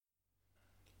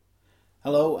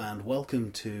Hello and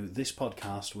welcome to this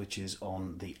podcast, which is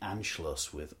on the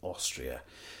Anschluss with Austria.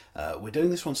 We're doing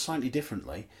this one slightly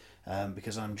differently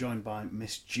because I'm joined by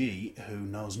Miss G, who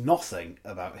knows nothing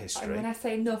about history. And when I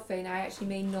say nothing, I actually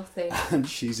mean nothing. And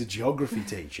she's a geography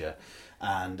teacher.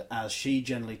 And as she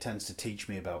generally tends to teach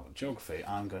me about geography,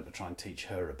 I'm going to try and teach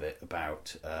her a bit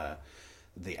about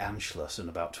the Anschluss and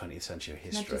about 20th century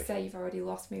history. Can I just say you've already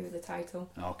lost me with the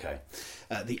title? Okay.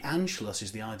 The Anschluss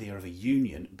is the idea of a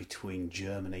union between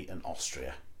Germany and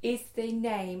Austria. Is the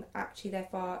name actually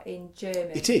therefore in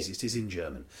German? It is in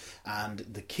German. And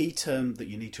the key term that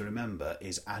you need to remember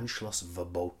is Anschluss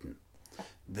verboten.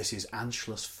 This is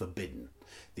Anschluss forbidden.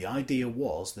 The idea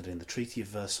was that in the Treaty of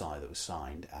Versailles that was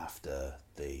signed after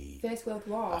the First World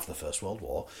War. After the First World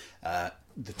War,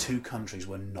 the two countries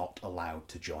were not allowed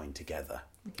to join together.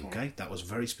 Okay? That was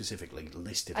very specifically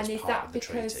listed as part of the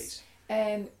treaties.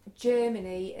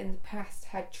 Germany in the past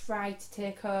had tried to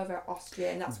take over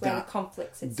Austria, and that's where the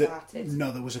conflicts had started?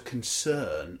 No, there was a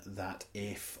concern that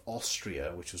if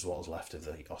Austria, which was what was left of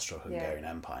the Austro-Hungarian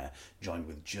Empire, joined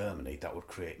with Germany, that would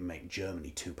make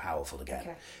Germany too powerful again.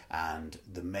 Okay. And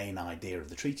the main idea of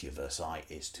the Treaty of Versailles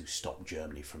is to stop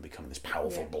Germany from becoming this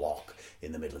powerful bloc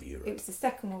in the middle of Europe. It was the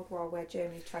Second World War where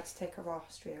Germany tried to take over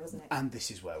Austria, wasn't it? And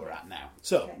this is where we're at now.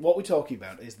 So, what we're talking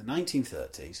about is the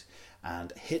 1930s,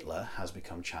 and Hitler has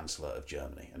become Chancellor of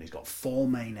Germany, and he's got four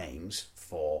main aims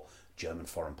for German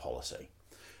foreign policy.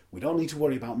 We don't need to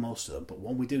worry about most of them, but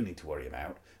one we do need to worry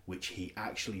about, which he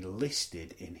actually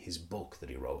listed in his book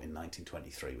that he wrote in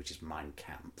 1923, which is Mein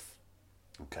Kampf.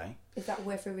 Okay? Is that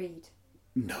worth a read?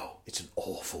 No, it's an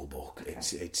awful book. Okay.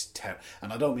 It's terrible,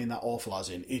 and I don't mean that awful as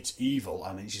in it's evil.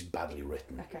 I mean it's just badly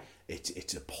written. Okay.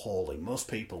 It's appalling. Most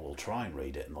people will try and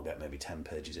read it, and they'll get maybe 10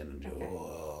 pages in and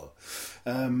go,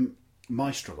 oh.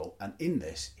 My struggle, and in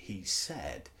this he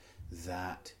said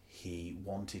that he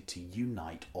wanted to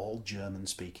unite all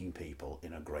German-speaking people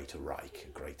in a greater Reich,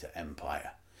 a greater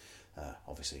empire,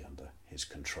 obviously under his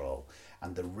control.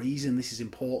 And the reason this is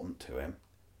important to him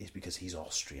is because he's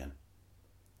Austrian.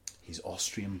 He's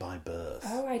Austrian by birth.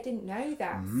 Oh, I didn't know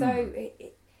that. So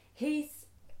he's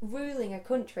ruling a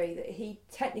country that he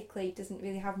technically doesn't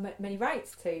really have many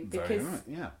rights to, because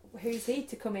who's he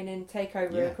to come in and take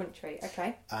over a country?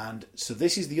 Okay. And so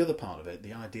this is the other part of it,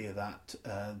 the idea that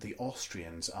the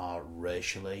Austrians are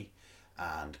racially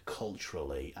and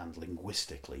culturally and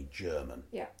linguistically German.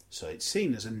 Yeah. So it's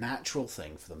seen as a natural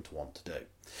thing for them to want to do.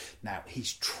 Now,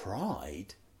 he's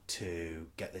tried to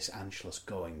get this Anschluss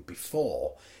going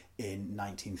before in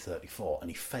 1934,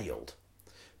 and he failed.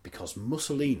 Because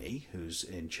Mussolini, who's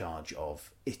in charge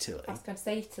of Italy... I was going to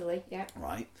say Italy, yeah.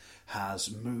 Right,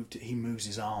 he moves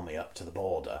his army up to the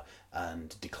border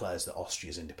and declares that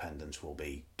Austria's independence will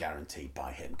be guaranteed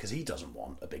by him, because he doesn't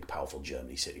want a big, powerful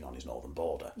Germany sitting on his northern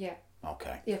border. Yeah.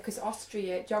 Okay. Yeah, because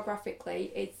Austria,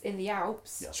 geographically, it's in the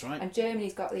Alps. That's right. And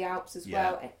Germany's got the Alps as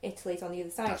well, and Italy's on the other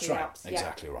side of the Alps.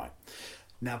 Exactly right.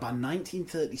 Now, by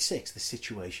 1936, the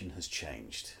situation has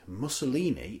changed.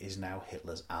 Mussolini is now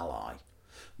Hitler's ally.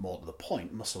 More to the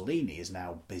point, Mussolini is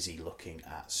now busy looking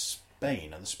at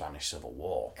Spain and the Spanish Civil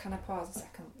War. Can I pause a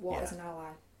second? What is an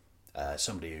ally?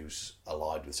 Somebody who's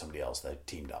allied with somebody else. They've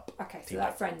teamed up. Okay, so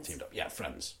they're friends. Teamed up, yeah,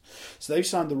 friends. So they've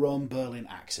signed the Rome-Berlin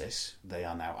Axis. They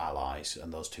are now allies,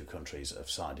 and those two countries have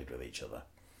sided with each other.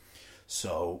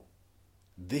 So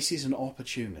this is an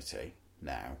opportunity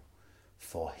now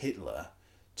for Hitler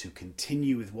to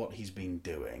continue with what he's been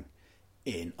doing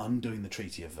in undoing the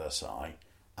Treaty of Versailles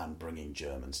and bringing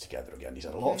Germans together again. He's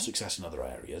had a lot of success in other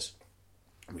areas,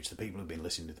 which the people who've been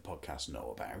listening to the podcast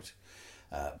know about.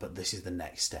 But this is the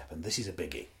next step, and this is a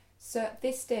biggie. So at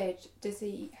this stage, does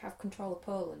he have control of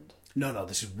Poland? No,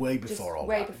 this is way before all that.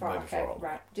 Way before,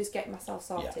 right. Just getting myself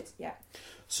sorted, yeah.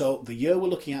 So the year we're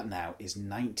looking at now is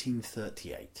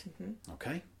 1938,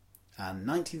 okay? And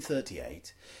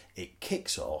 1938, it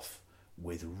kicks off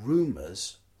with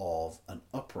rumours of an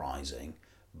uprising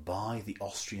by the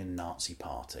Austrian Nazi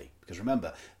Party. Because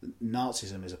remember,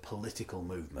 Nazism is a political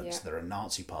movement. Yeah. So there are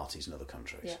Nazi parties in other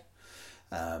countries.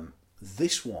 Yeah.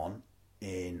 This one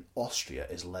in Austria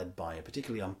is led by a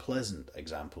particularly unpleasant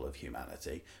example of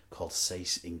humanity called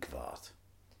Seyss Inquart.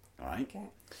 All right?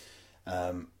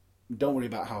 Okay. Don't worry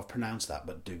about how I've pronounced that,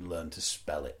 but do learn to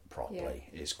spell it properly.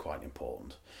 Yeah. Is quite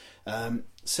important.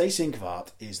 Seyss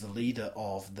Inquart is the leader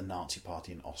of the Nazi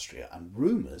Party in Austria, and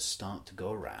rumours start to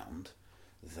go around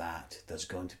that there's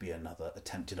going to be another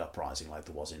attempted uprising like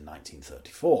there was in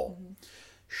 1934.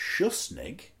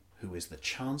 Schuschnigg, who is the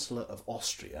Chancellor of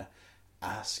Austria,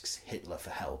 asks Hitler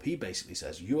for help. He basically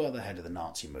says, you are the head of the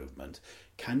Nazi movement.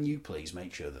 Can you please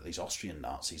make sure that these Austrian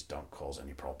Nazis don't cause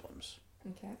any problems?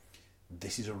 Okay.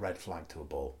 this is a red flag to a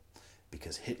bull,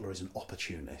 because Hitler is an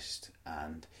opportunist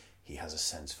and he has a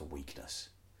sense for weakness,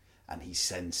 and he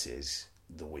senses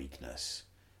the weakness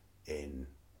in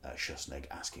Schuschnigg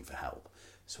asking for help,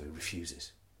 so he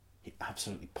refuses. He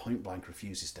absolutely point blank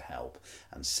refuses to help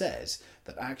and says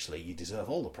that actually you deserve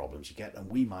all the problems you get, and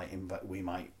we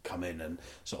might come in and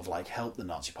sort of like help the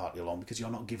Nazi Party along because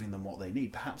you're not giving them what they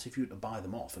need. Perhaps if you were to buy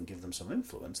them off and give them some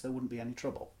influence, there wouldn't be any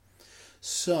trouble.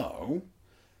 So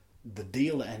the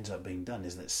deal that ends up being done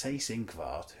is that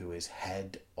Seyss-Inquart, who is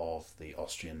head of the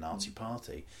Austrian Nazi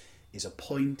Party, is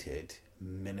appointed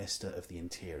Minister of the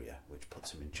Interior, which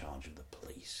puts him in charge of the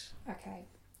police. Okay.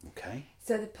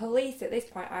 So the police at this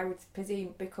point, I would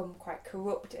presume, become quite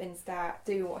corrupt and start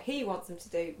doing what he wants them to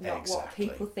do, not what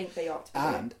people think they ought to be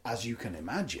doing. And as you can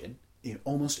imagine,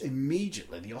 almost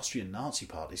immediately the Austrian Nazi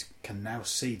parties can now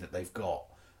see that they've got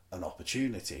an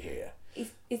opportunity here.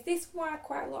 Is this why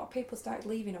quite a lot of people started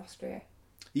leaving Austria?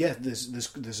 Yeah,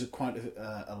 there's quite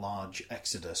a large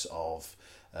exodus of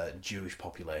Jewish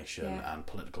population and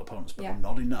political opponents, but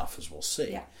not enough, as we'll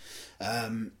see.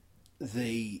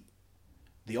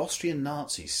 The Austrian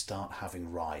Nazis start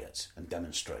having riots and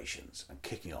demonstrations and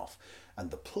kicking off, and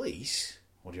the police,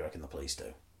 what do you reckon the police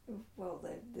do? Well,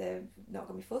 they're not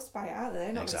going to be fussed by it, are they?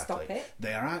 They're not going to stop it.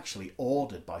 They are actually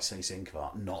ordered by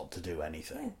Seyss-Inquart not to do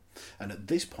anything. Yeah. And at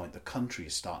this point, the country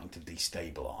is starting to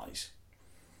destabilise.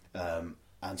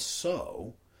 And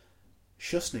so,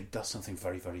 Schuschnigg does something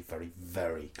very, very, very,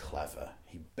 very clever.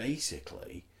 He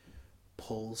basically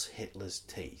pulls Hitler's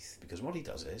teeth, because what he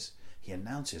does is he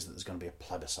announces that there's going to be a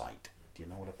plebiscite. Do you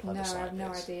know what a plebiscite is? No, I have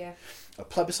no idea. A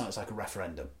plebiscite is like a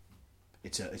referendum.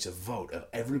 It's a vote of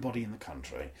everybody in the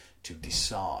country to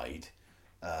decide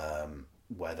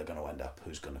where they're going to end up,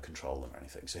 who's going to control them or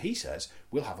anything. So he says,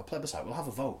 we'll have a plebiscite, we'll have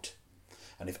a vote.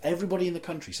 And if everybody in the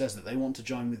country says that they want to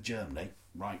join with Germany,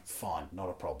 right, fine, not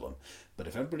a problem. But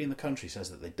if everybody in the country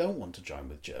says that they don't want to join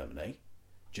with Germany,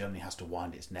 Germany has to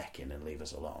wind its neck in and leave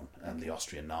us alone. And the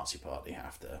Austrian Nazi Party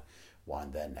have to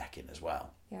wind their neck in as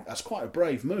well. Yeah. That's quite a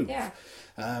brave move. Yeah.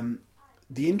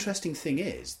 The interesting thing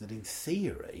is that in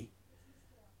theory,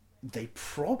 they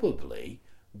probably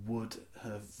would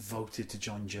have voted to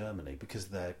join Germany because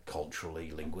they're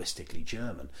culturally, linguistically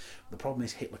German. The problem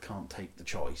is Hitler can't take the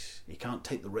choice. He can't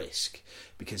take the risk,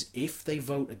 because if they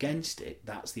vote against it,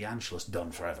 that's the Anschluss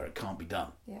done forever. It can't be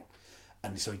done. Yeah.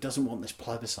 And so he doesn't want this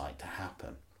plebiscite to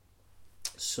happen.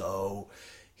 So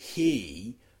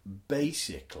he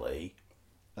basically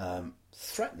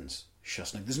threatens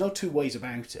Schuschnigg. There's no two ways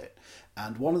about it.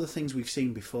 And one of the things we've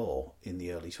seen before in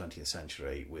the early 20th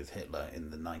century with Hitler in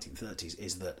the 1930s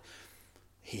is that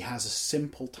he has a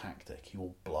simple tactic. He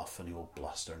will bluff and he will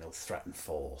bluster and he'll threaten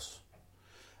force.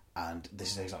 And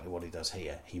this is exactly what he does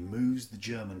here. He moves the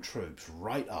German troops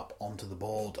right up onto the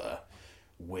border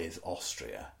with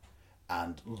Austria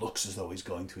and looks as though he's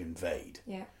going to invade.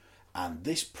 Yeah. And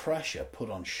this pressure put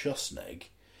on Schuschnigg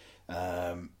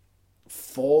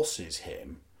forces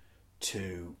him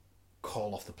to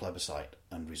call off the plebiscite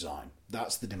and resign.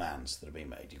 That's the demands that are being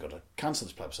made. You've got to cancel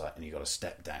this plebiscite and you've got to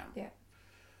step down. Yeah.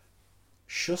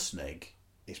 Schuschnigg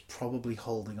is probably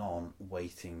holding on,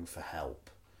 waiting for help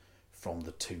from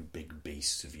the two big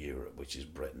beasts of Europe, which is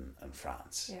Britain and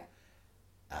France. Yeah.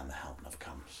 And the help never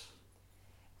comes.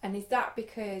 And is that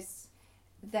because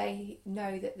they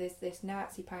know that there's this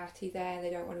Nazi party there, they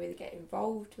don't want to really get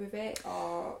involved with it,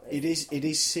 or it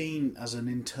is seen as an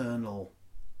internal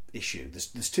issue.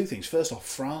 There's two things. First off,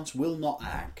 France will not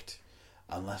act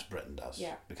unless Britain does,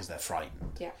 because they're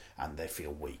frightened and they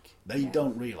feel weak. They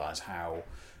don't realise how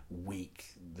weak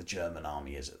the German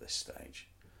army is at this stage.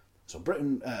 So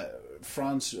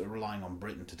France are relying on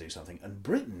Britain to do something, and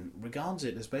Britain regards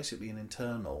it as basically an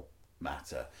internal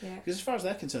matter. Because as far as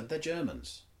they're concerned, they're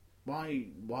Germans. Why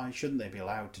shouldn't they be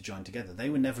allowed to join together? They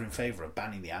were never in favour of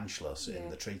banning the Anschluss in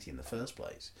the treaty in the first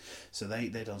place. So they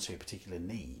don't see a particular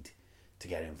need to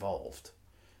get involved.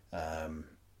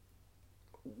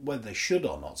 Whether they should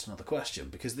or not is another question,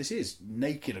 because this is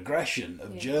naked aggression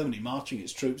of Germany marching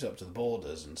its troops up to the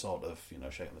borders and sort of,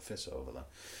 shaking the fists over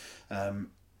them.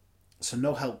 So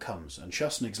no help comes, and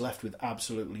Schuschnigg's left with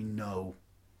absolutely no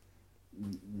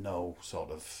sort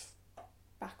of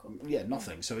backup. Yeah,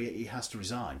 nothing. So he has to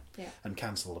resign and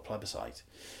cancel the plebiscite.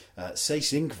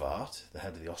 Seyss-Inquart, the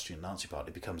head of the Austrian Nazi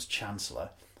Party, becomes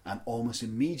Chancellor and almost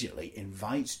immediately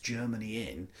invites Germany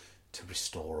in to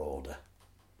restore order.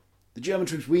 The German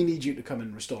troops, we need you to come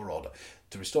and restore order.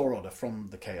 To restore order from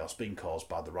the chaos being caused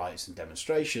by the riots and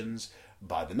demonstrations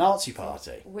by the Nazi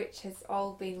Party. Which has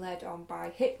all been led on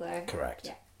by Hitler.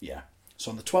 Correct. Yeah.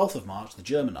 So on the 12th of March, the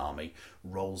German army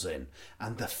rolls in,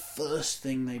 and the first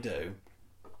thing they do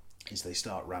is they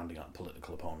start rounding up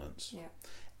political opponents. Yeah.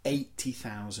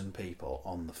 80,000 people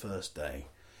on the first 2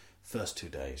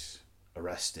 days,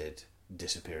 arrested,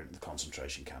 disappeared in the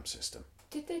concentration camp system.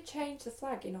 Did they change the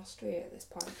flag in Austria at this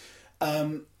point?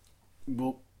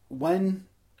 Well, when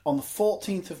on the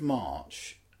 14th of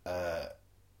March of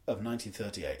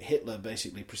 1938, Hitler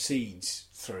basically proceeds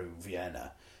through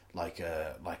Vienna like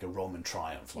a Roman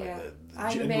triumph, like the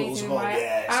generals of all,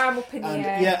 arm up in the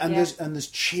air. Yeah, and there's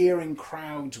cheering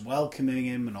crowds welcoming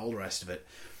him and all the rest of it.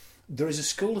 There is a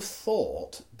school of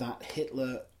thought that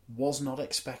Hitler was not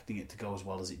expecting it to go as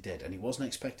well as it did, and he wasn't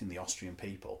expecting the Austrian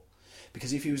people.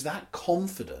 Because if he was that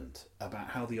confident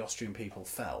about how the Austrian people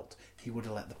felt, he would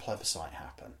have let the plebiscite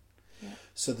happen. Yeah.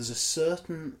 So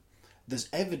there's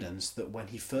evidence that when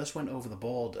he first went over the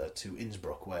border to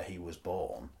Innsbruck, where he was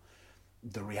born,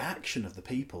 the reaction of the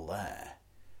people there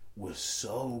was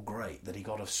so great that he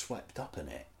got swept up in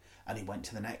it. And he went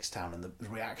to the next town, and the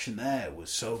reaction there was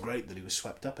so great that he was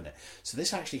swept up in it. So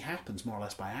this actually happens more or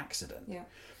less by accident. Yeah.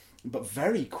 But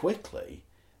very quickly,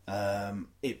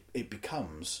 it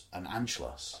becomes an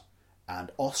Anschluss,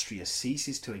 and Austria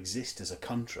ceases to exist as a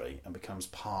country and becomes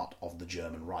part of the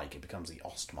German Reich. It becomes the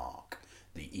Ostmark,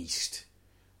 the East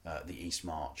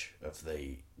March of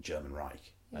the German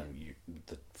Reich. Yeah. And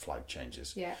the flag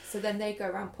changes. Yeah, so then they go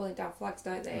around pulling down flags,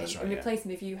 don't they? That's right, and replace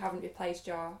them if you haven't replaced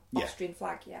your Austrian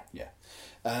flag yet. Yeah.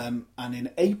 And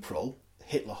in April,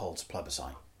 Hitler holds a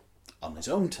plebiscite on his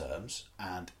own terms,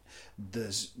 and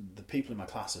there's the people in my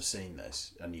class have seen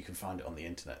this, and you can find it on the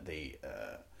internet. The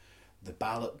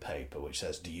ballot paper which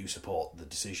says, "Do you support the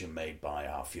decision made by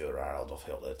our Führer Adolf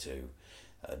Hitler to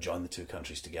join the two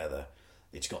countries together?"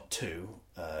 It's got 2,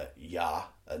 Ja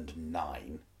and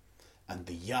Nein. And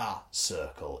the Ja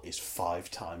circle is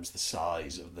 5 times the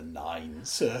size of the Nein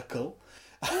circle.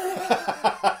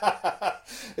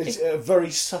 It's a very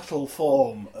subtle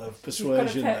form of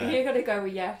persuasion. You've got to go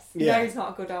with yes. Yeah. No is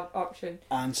not a good option.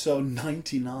 And so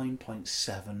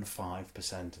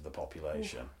 99.75% of the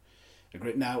population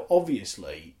agree. Now,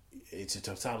 obviously, it's a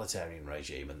totalitarian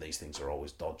regime and these things are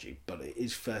always dodgy, but it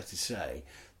is fair to say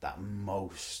that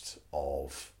most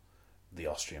of the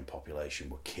Austrian population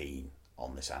were keen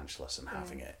on this Anschluss and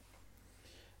having it.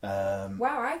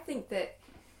 Wow, I think that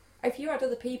if you had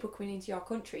other people coming into your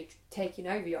country, taking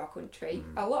over your country,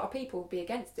 a lot of people would be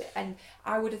against it. And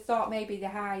I would have thought maybe the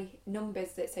high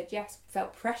numbers that said yes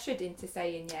felt pressured into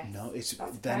saying yes. No,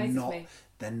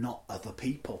 they're not other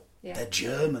people. Yeah. They're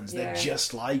Germans. They're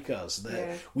just like us.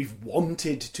 We've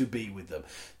wanted to be with them.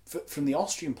 From the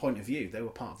Austrian point of view, they were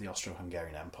part of the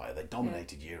Austro-Hungarian Empire. They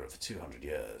dominated Europe for 200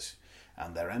 years.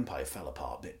 And their empire fell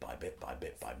apart bit by bit by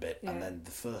bit by bit. Yeah. And then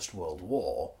the First World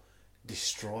War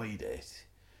destroyed it.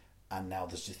 And now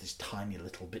there's just this tiny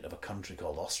little bit of a country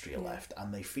called Austria left.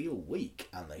 And they feel weak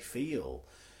and they feel,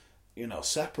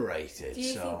 separated. Do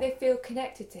you think they feel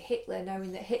connected to Hitler,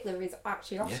 knowing that Hitler is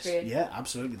actually Austrian? Yes, yeah,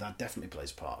 absolutely. That definitely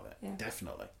plays part of it. Yeah.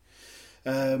 Definitely.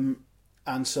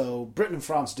 And so Britain and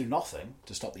France do nothing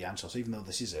to stop the Anschluss, even though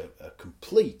this is a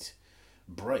complete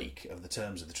break of the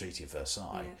terms of the Treaty of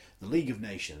Versailles. Yeah. The League of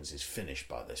Nations is finished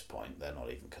by this point. They're not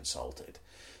even consulted.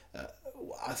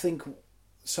 I think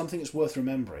something that's worth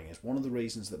remembering is one of the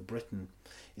reasons that Britain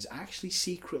is actually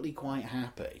secretly quite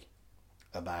happy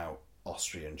about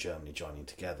Austria and Germany joining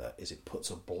together is it puts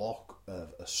a block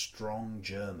of a strong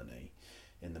Germany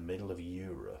in the middle of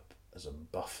Europe as a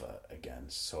buffer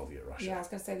against Soviet Russia. Yeah, I was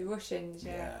going to say the Russians,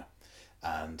 yeah.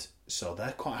 And so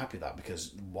they're quite happy with that,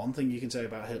 because one thing you can say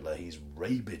about Hitler, he's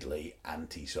rabidly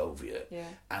anti-Soviet,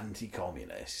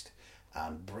 anti-communist,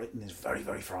 and Britain is very,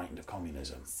 very frightened of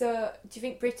communism. So do you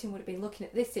think Britain would have been looking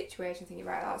at this situation thinking,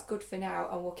 right, that's good for now,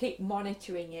 and we'll keep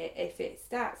monitoring it. If it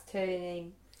starts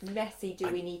turning messy,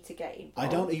 we need to get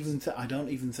involved? I don't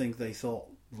even think they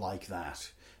thought like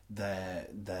that. Their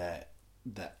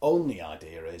only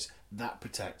idea is that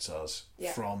protects us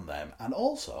from them. And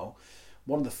also,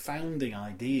 one of the founding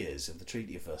ideas of the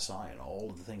Treaty of Versailles and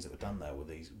all of the things that were done there were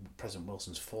these President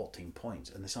Wilson's 14 points,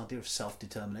 and this idea of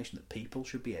self-determination, that people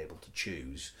should be able to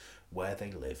choose where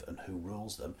they live and who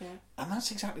rules them. Yeah. And that's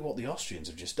exactly what the Austrians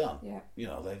have just done. Yeah.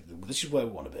 This is where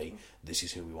we want to be, this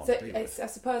is who we want to be with. I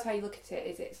suppose how you look at it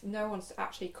is it's no one's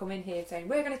actually come in here and saying,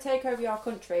 we're going to take over your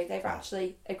country. They've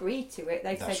actually agreed to it.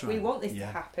 They've said, we want this to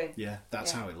happen. Yeah,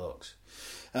 that's how it looks.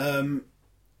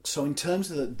 So in terms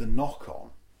of the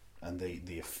knock-on, and the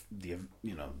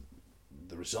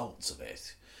results of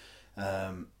it,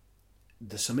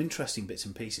 there's some interesting bits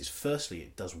and pieces. Firstly,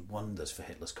 it does wonders for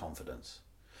Hitler's confidence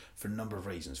for a number of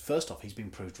reasons. First off, he's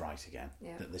been proved right again,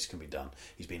 that this can be done.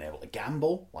 He's been able to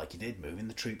gamble like he did, moving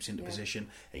the troops into position.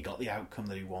 He got the outcome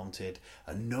that he wanted,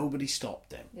 and nobody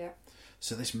stopped him. Yeah.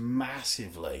 So this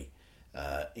massively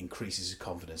increases his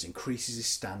confidence, increases his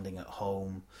standing at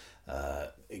home.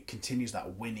 It continues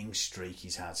that winning streak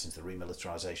he's had since the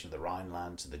remilitarisation of the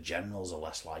Rhineland, so the generals are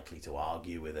less likely to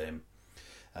argue with him.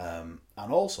 And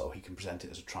also, he can present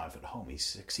it as a triumph at home. He's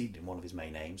succeeded in one of his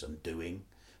main aims, undoing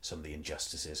some of the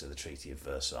injustices of the Treaty of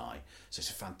Versailles. So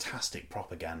it's a fantastic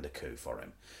propaganda coup for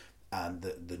him. And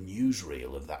the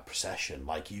newsreel of that procession,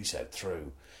 like you said,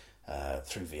 through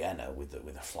Vienna with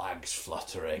the flags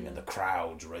fluttering and the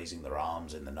crowds raising their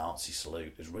arms in the Nazi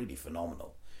salute is really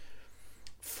phenomenal.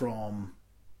 From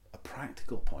a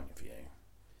practical point of view,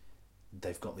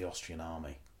 they've got the Austrian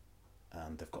army,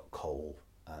 and they've got coal,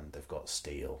 and they've got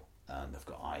steel, and they've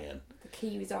got iron. The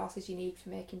key resources you need for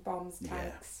making bombs,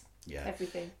 tanks,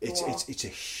 everything. It's a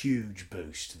huge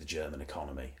boost to the German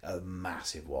economy, a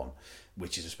massive one,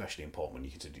 which is especially important when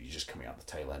you're just coming out the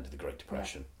tail end of the Great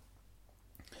Depression.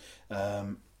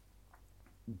 The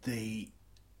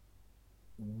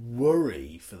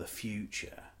worry for the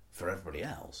future for everybody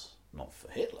else, not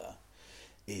for Hitler,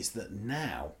 is that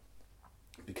now,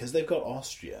 because they've got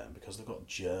Austria and because they've got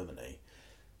Germany,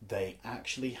 they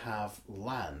actually have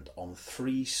land on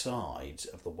 3 sides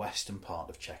of the western part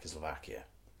of Czechoslovakia.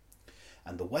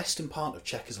 And the western part of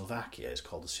Czechoslovakia is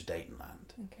called the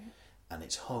Sudetenland. Okay. And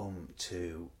it's home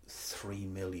to 3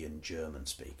 million German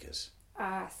speakers.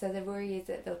 So the worry is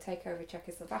that they'll take over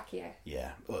Czechoslovakia.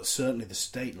 Yeah, well, certainly the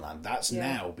Sudetenland. That's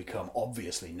now become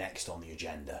obviously next on the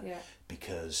agenda. Yeah.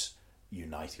 Because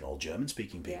uniting all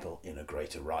German-speaking people in a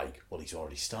greater Reich, well, he's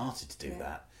already started to do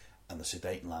that. And the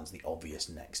Sudetenland's the obvious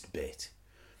next bit.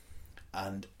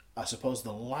 And I suppose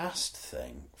the last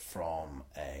thing from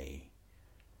a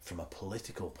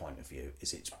political point of view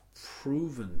is it's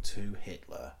proven to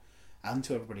Hitler and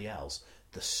to everybody else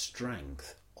the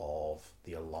strength of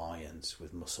the alliance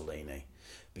with Mussolini,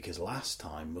 because last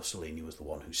time Mussolini was the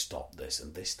one who stopped this,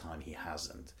 and this time he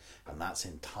hasn't, and that's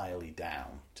entirely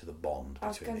down to the bond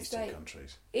between these two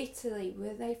countries. Italy,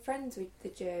 were they friends with the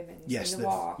Germans in the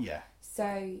war? Yeah.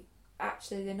 So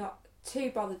actually they're not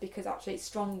too bothered, because actually it's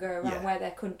stronger around where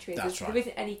their country is. That's right. There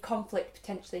isn't any conflict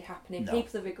potentially happening. No.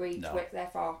 People have agreed to it,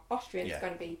 therefore Austrians are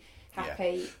going to be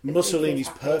happy. Mussolini's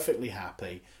perfectly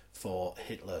happy for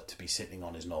Hitler to be sitting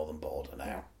on his northern border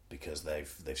now, because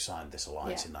they've signed this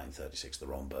alliance in 1936, the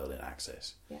Rhone-Berlin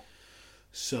Axis. Yeah.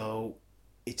 So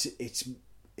it's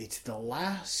the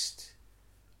last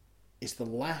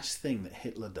thing that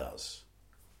Hitler does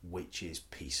which is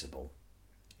peaceable.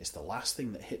 It's the last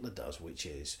thing that Hitler does which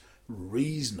is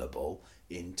reasonable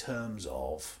in terms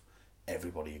of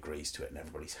everybody agrees to it and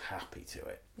everybody's happy to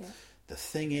it. Yeah. The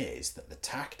thing is that the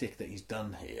tactic that he's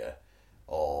done here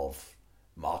of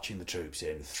marching the troops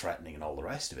in, threatening and all the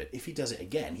rest of it, if he does it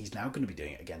again, he's now going to be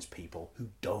doing it against people who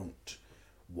don't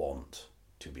want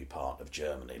to be part of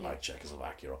Germany, like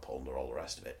Czechoslovakia or Poland or all the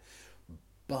rest of it.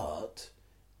 But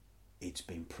it's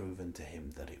been proven to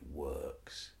him that it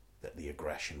works, that the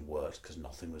aggression works, because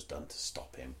nothing was done to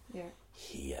stop him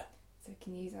here. So he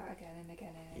can use that again and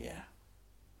again and again. Yeah.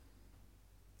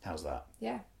 How's that?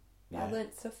 Yeah. I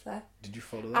learnt stuff there. Did you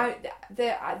follow that?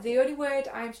 The only word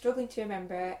I'm struggling to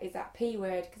remember is that P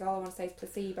word, because all I want to say is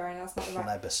placebo, and that's not the right...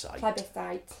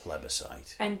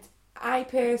 Plebiscite. And I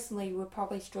personally would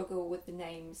probably struggle with the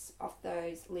names of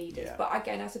those leaders. Yeah. But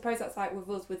again, I suppose that's like with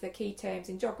us with the key terms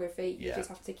in geography. You just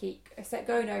have to keep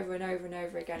going over and over and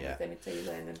over again with them until you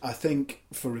learn them. I think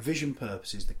for revision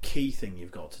purposes, the key thing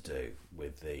you've got to do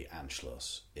with the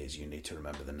Anschluss is you need to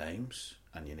remember the names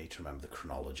and you need to remember the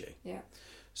chronology. Yeah.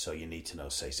 So you need to know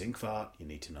Seyss-Inquart, you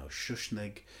need to know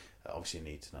Schuschnigg, obviously you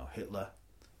need to know Hitler,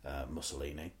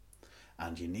 Mussolini,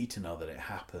 and you need to know that it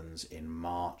happens in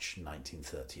March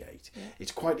 1938. Yeah.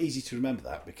 It's quite easy to remember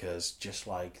that because just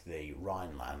like the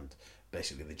Rhineland,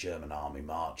 basically the German army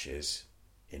marches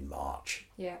in March.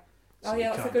 Yeah. So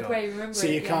that's a good way to remember it. So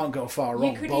you can't go far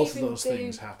wrong. Both of those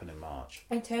things happen in March.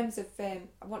 In terms of,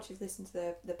 once you've listened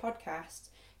to the podcast,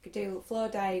 you could do a flow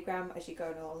diagram as you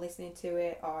go along listening to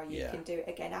it, or you can do it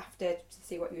again after to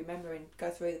see what you remember and go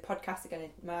through the podcast again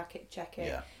and mark it, check it.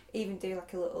 Yeah. Even do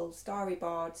like a little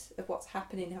storyboard of what's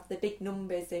happening, have the big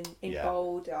numbers in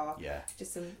bold, or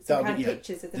just some kind of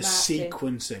pictures of the marching.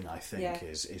 Sequencing, I think,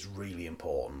 is really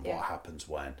important, what happens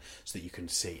when, so that you can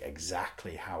see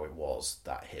exactly how it was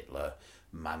that Hitler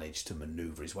managed to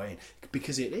manoeuvre his way in,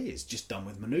 because it is just done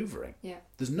with manoeuvring. Yeah.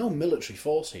 There's no military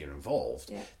force here involved.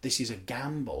 Yeah. This is a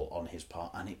gamble on his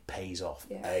part, and it pays off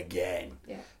again.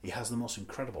 Yeah. He has the most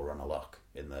incredible run of luck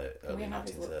in the early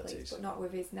 1930s. But not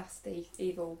with his nasty,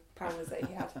 evil powers that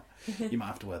he had. You might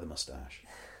have to wear the moustache.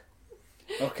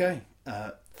 Okay.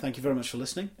 Thank you very much for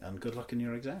listening, and good luck in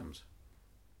your exams.